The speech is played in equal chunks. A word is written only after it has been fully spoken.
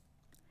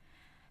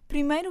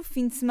Primeiro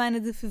fim de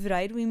semana de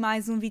fevereiro e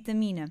mais um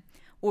Vitamina.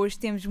 Hoje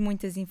temos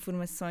muitas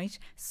informações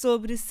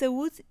sobre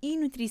saúde e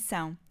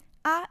nutrição.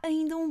 Há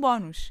ainda um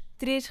bónus,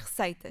 3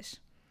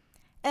 receitas.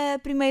 A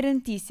primeira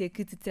notícia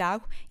que te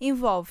trago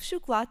envolve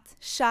chocolate,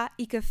 chá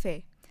e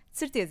café. De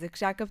certeza que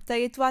já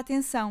captei a tua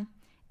atenção.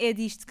 É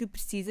disto que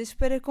precisas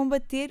para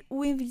combater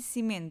o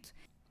envelhecimento.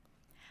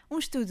 Um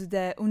estudo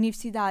da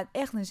Universidade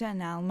Erlangen,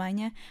 na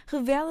Alemanha,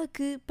 revela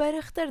que, para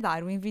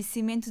retardar o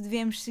envelhecimento,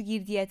 devemos seguir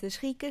dietas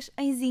ricas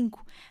em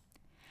zinco.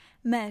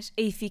 Mas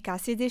a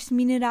eficácia deste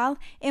mineral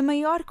é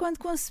maior quando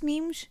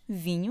consumimos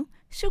vinho,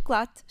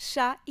 chocolate,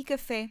 chá e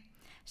café.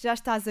 Já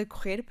estás a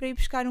correr para ir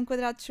buscar um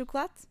quadrado de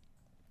chocolate?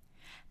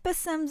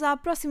 Passamos à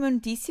próxima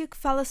notícia que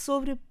fala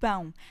sobre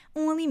pão,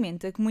 um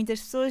alimento a que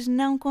muitas pessoas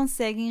não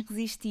conseguem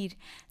resistir.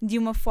 De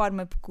uma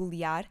forma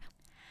peculiar,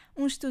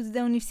 um estudo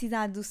da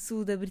Universidade do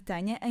Sul da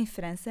Bretanha, em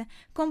França,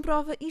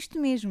 comprova isto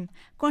mesmo.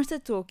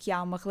 Constatou que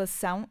há uma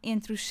relação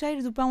entre o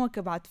cheiro do pão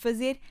acabado de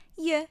fazer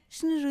e a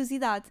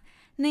generosidade.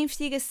 Na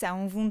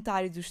investigação, um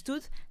voluntário do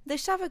estudo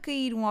deixava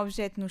cair um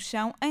objeto no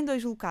chão em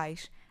 2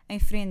 locais, em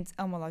frente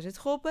a uma loja de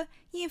roupa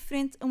e em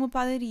frente a uma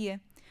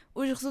padaria.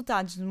 Os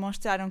resultados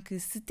demonstraram que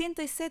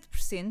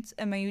 77%,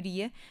 a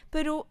maioria,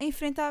 parou em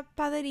frente à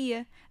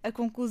padaria. A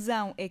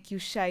conclusão é que o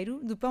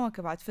cheiro do pão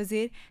acabado de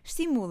fazer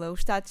estimula o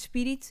estado de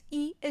espírito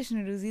e a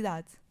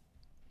generosidade.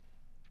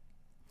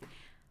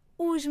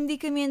 Os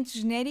medicamentos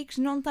genéricos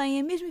não têm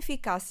a mesma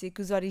eficácia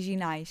que os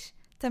originais.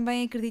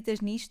 Também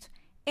acreditas nisto?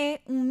 É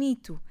um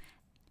mito.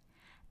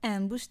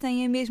 Ambos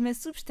têm a mesma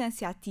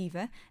substância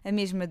ativa, a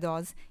mesma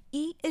dose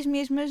e as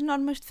mesmas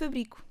normas de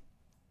fabrico.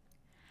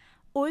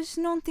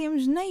 Hoje não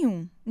temos nem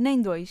um,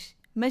 nem 2,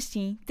 mas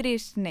sim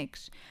 3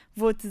 snacks.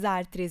 Vou-te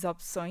dar 3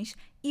 opções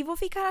e vou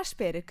ficar à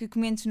espera que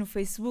comentes no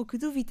Facebook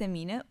do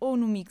Vitamina ou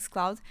no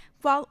Mixcloud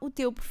qual o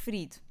teu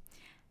preferido.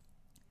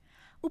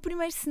 O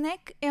primeiro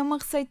snack é uma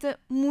receita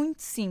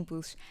muito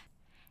simples.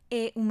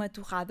 É uma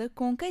torrada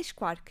com queijo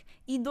quark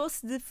e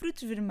doce de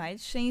frutos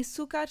vermelhos sem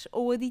açúcares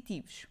ou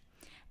aditivos.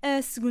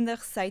 A segunda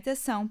receita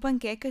são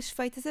panquecas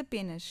feitas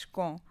apenas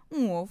com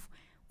um ovo,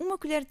 1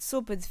 colher de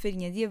sopa de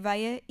farinha de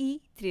aveia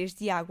e 3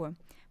 de água.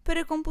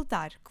 Para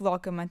completar,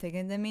 coloca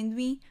manteiga de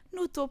amendoim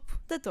no topo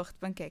da torre de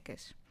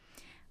panquecas.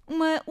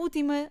 Uma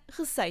última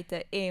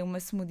receita é uma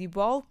smoothie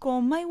bowl com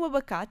meio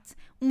abacate,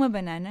 uma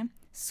banana,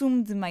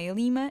 sumo de meia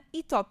lima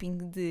e topping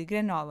de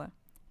granola.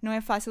 Não é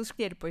fácil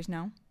escolher, pois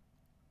não?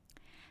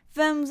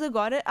 Vamos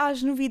agora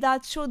às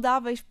novidades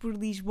saudáveis por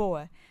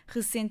Lisboa.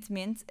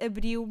 Recentemente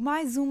abriu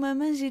mais uma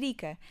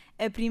Manjerica.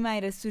 A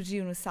primeira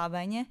surgiu no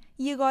Saldanha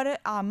e agora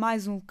há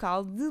mais um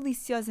local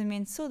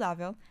deliciosamente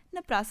saudável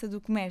na Praça do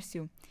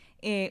Comércio.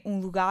 É um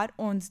lugar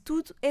onde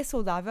tudo é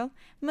saudável,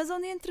 mas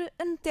onde entra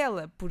a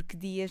Nutella, porque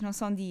dias não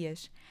são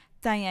dias.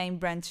 Tem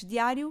brunch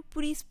diário,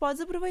 por isso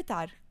podes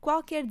aproveitar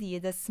qualquer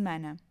dia da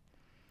semana.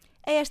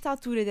 A esta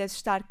altura deves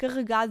estar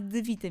carregado de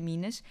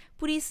vitaminas,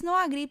 por isso não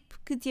há gripe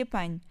que te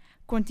apanhe.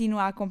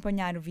 Continua a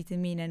acompanhar o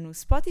Vitamina no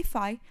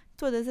Spotify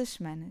todas as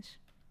semanas.